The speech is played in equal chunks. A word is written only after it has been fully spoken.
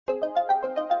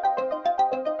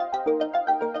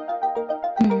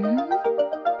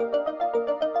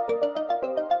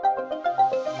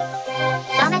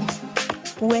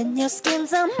When your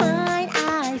skin's on mine,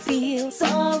 I feel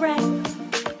so right.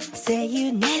 Say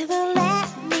you never let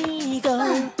me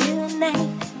go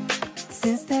tonight.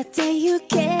 Since the day you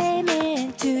came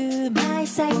into my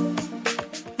sight,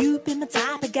 you've been my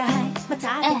type of guy, my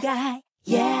type of guy.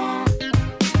 Yeah,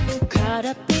 caught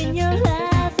up in your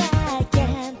love, I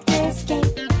can't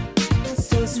escape.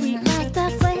 So sweet like the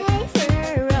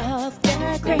flavor of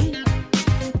the grape.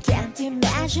 Can't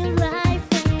imagine life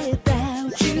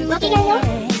without you.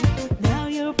 Now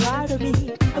you're part of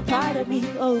me, a part of me.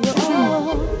 Oh, oh,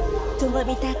 oh. Don't let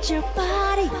me touch your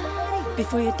body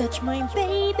before you touch mine,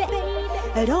 baby.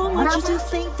 I don't want you to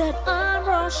think that I'm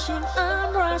rushing,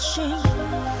 I'm rushing.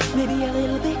 Maybe a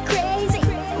little bit crazy.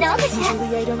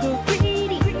 Usually I don't go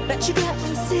greedy, but you got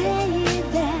me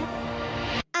saying that.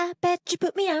 I bet you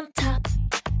put me on top.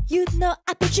 You know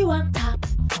I put you on top.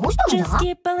 Just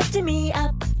keep on lifting me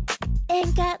up.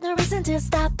 Ain't got no reason to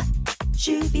stop.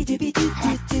 Shooby dooby doo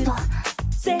doo doo.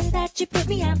 Say that you put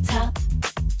me on top.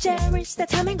 Cherish the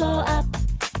time and go up.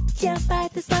 Can't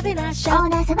fight this love in our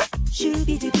shop.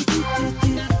 Shooby dooby doo doo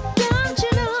doo. Don't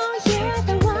you know you're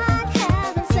the one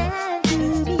heaven sent to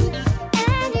me?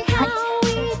 Anyhow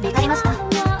we become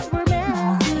what we're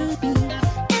meant to be.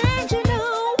 And you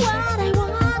know what I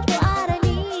want, what I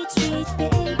need, sweet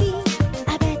baby.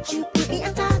 I bet you put me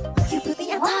on top. You put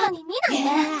me on top.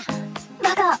 Yeah.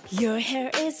 Your hair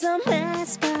is a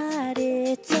mess, but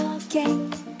it's okay.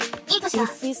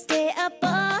 If we stay up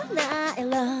all night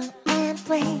long and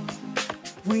play,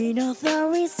 we know the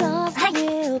result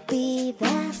will be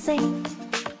the same.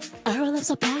 Our love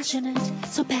so passionate,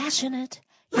 so passionate.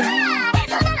 Yeah.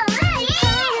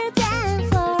 Higher than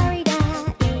Florida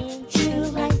in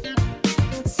July.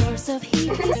 Source of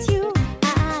heat is you,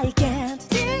 I can't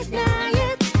deny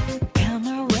it. Come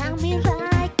around me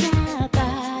like a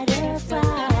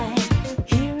butterfly.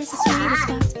 Here is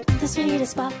the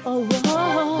sweetest spot, oh, oh,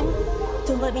 oh.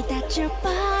 Don't let me touch your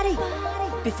body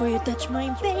before you touch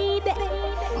mine, baby.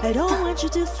 I don't want you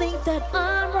to think that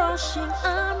I'm rushing,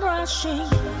 I'm rushing.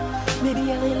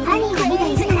 Maybe a little bit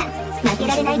crazy.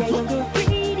 Usually I don't go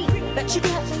greedy, but you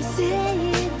got me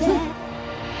saying that.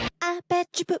 I bet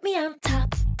you put me on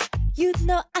top. You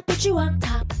know I put you on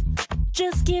top.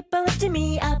 Just keep on lifting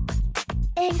me up.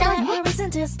 Ain't got no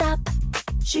reason to stop.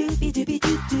 Shooby dooby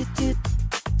doo doo doo.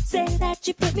 Say that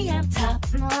you put me on top.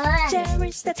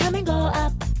 Cherish the time and go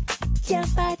up. Can't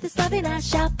fight this love in our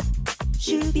shop.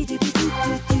 Shooby dooby doo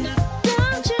doo doo.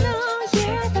 Don't you know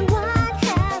you're the one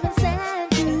heaven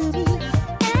sent to me?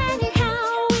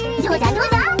 Anyhow we become what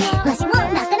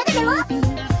we be.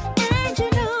 And you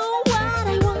know what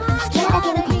I want, what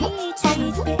I need,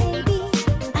 sweet baby.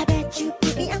 I bet you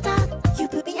put me on top. You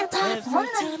put me on top. Every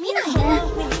time you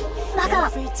hold me,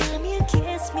 every time you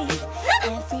kiss me,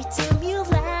 every time you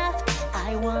laugh,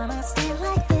 I wanna stay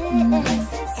like this.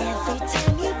 Every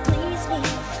time you please me,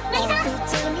 every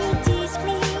time you tease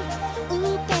me,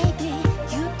 ooh baby,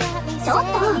 you got me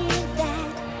saying that.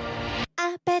 I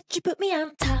bet you put me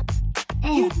on top.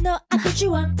 You know I put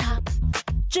you on top.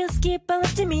 Just keep on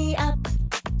lifting me up.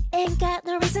 Ain't got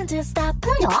no reason to stop.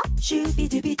 Shooby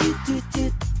dooby doo doo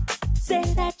doo. Say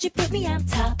that you put me on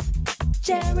top.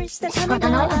 Cherish the time and go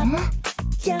up.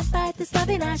 Can't fight this love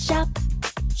in our shop.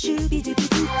 Shooby dooby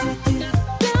doo doo doo.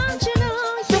 Don't you know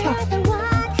you're the one